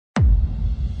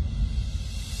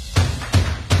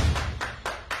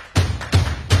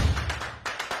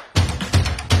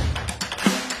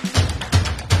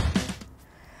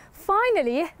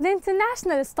Finally, the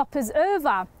international stop is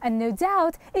over, and no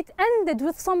doubt it ended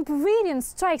with some brilliant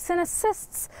strikes and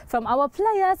assists from our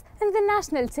players in the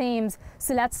national teams.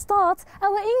 So let's start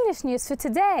our English news for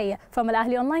today from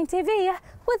Al-Ahly Online TV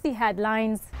with the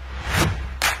headlines.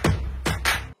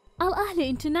 Al-Ahly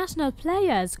international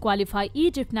players qualify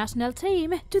Egypt national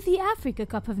team to the Africa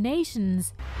Cup of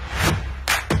Nations.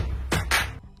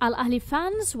 Al-Ahly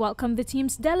fans welcome the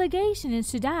team's delegation in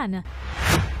Sudan.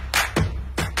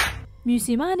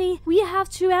 Musimani, we have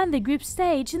to end the group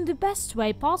stage in the best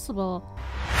way possible.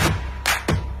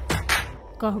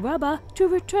 Kahraba to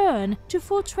return to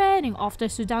full training after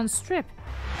Sudan's trip.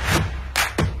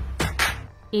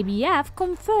 ABF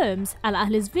confirms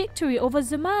Al-Ahly's victory over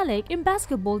Zamalek in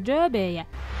basketball derby.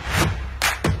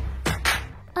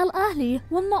 Al-Ahly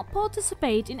will not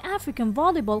participate in African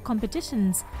volleyball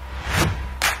competitions.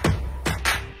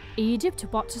 Egypt to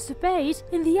participate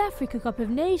in the Africa Cup of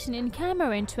Nations in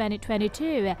Cameroon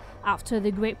 2022 after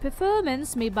the great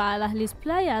performance made by Al-Ahly's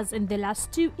players in the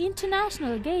last two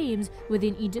international games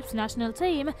within Egypt's national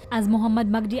team, as Mohamed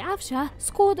Magdi Afsha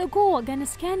scored a goal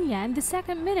against Kenya in the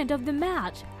second minute of the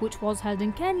match, which was held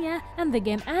in Kenya, and the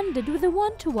game ended with a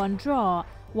 1-1 draw.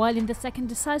 While in the second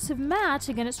decisive match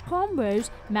against Comoros,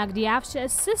 Magdi Afsha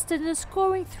assisted in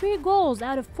scoring 3 goals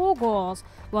out of 4 goals.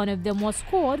 One of them was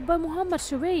scored by Mohamed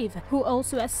Sharif, who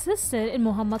also assisted in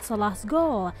Mohamed Salah's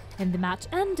goal, and the match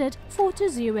ended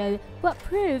 4-0, but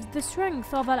proved the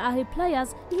strength of Al-Ahly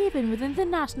players even within the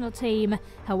national team.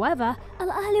 However,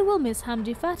 Al-Ahly will miss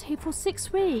Hamdi Fathi for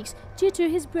 6 weeks due to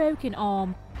his broken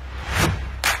arm.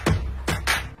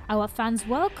 Our fans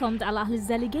welcomed Al-Ahly's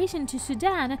delegation to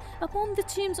Sudan upon the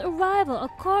team's arrival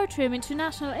at Khartoum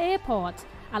International Airport.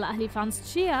 Al-Ahly fans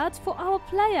cheered for our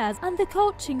players and the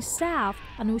coaching staff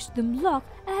and wished them luck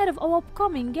ahead of our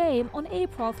upcoming game on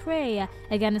April 3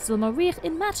 against Lilmariah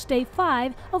in matchday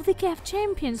 5 of the CAF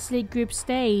Champions League group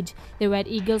stage. The Red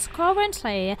Eagles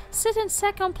currently sit in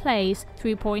second place,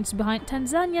 3 points behind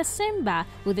Tanzania's Simba,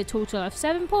 with a total of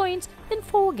 7 points in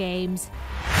 4 games.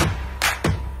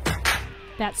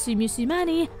 Patsi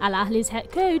Musimani, Al-Ahly's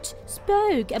head coach,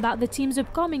 spoke about the team's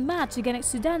upcoming match against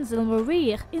Sudan's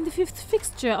Al-Murriq in the 5th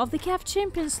fixture of the CAF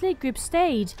Champions League group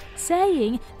stage,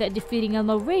 saying that defeating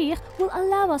Al-Murriq will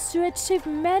allow us to achieve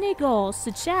many goals,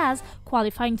 such as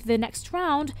qualifying to the next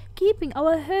round, keeping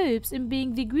our hopes in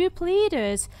being the group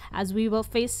leaders, as we will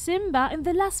face Simba in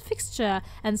the last fixture,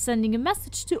 and sending a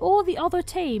message to all the other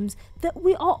teams that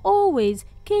we are always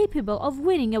capable of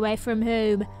winning away from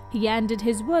home. He ended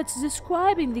his words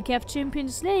describing the CAF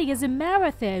Champions League as a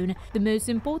marathon. The most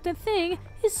important thing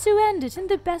is to end it in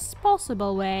the best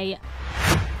possible way.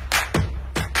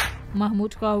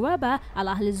 Mahmoud Kahraba,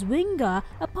 Al-Ahly's winger,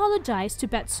 apologized to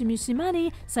Patsi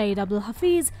Musimani, Saeed Abdul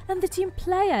Hafiz and the team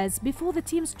players before the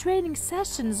team's training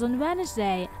sessions on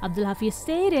Wednesday. Abdul Hafiz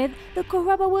stated that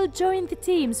Kahraba will join the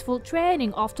team's full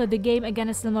training after the game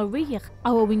against Lilmariah.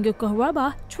 Our winger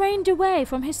Kahraba trained away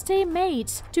from his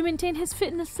teammates to maintain his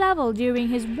fitness level during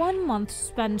his 1-month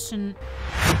suspension.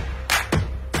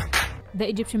 The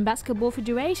Egyptian Basketball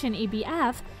Federation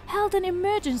 (EBF) held an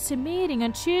emergency meeting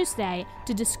on Tuesday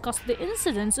to discuss the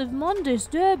incidents of Monday's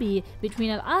derby between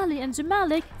Al-Ahly and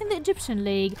Zamalek in the Egyptian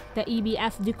League. The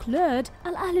EBF declared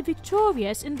Al-Ahly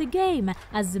victorious in the game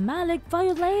as Zamalek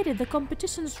violated the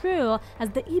competition's rule, as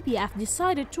the EBF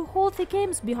decided to hold the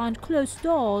games behind closed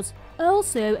doors.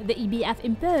 Also, the EBF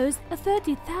imposed a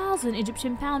 30,000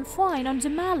 Egyptian pound fine on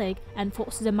Zamalek and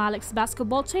forced Zamalek's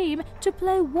basketball team to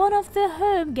play one of their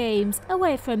home games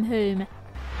away from home.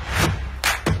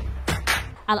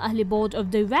 Al-Ahly Board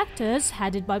of Directors,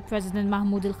 headed by President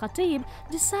Mahmoud Al-Khatib,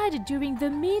 decided during the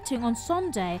meeting on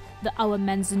Sunday that our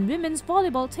men's and women's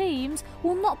volleyball teams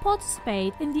will not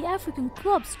participate in the African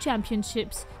Clubs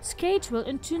Championships scheduled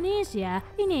in Tunisia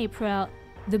in April.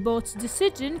 The board's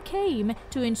decision came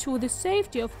to ensure the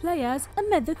safety of players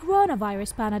amid the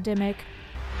coronavirus pandemic.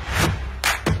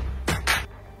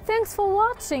 Thanks for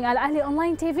watching Al-Ahly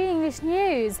Online TV English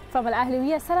News. From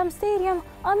Al-Ahliwiya Salam Stadium,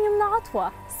 I'm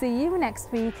Youmna. See you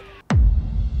next week.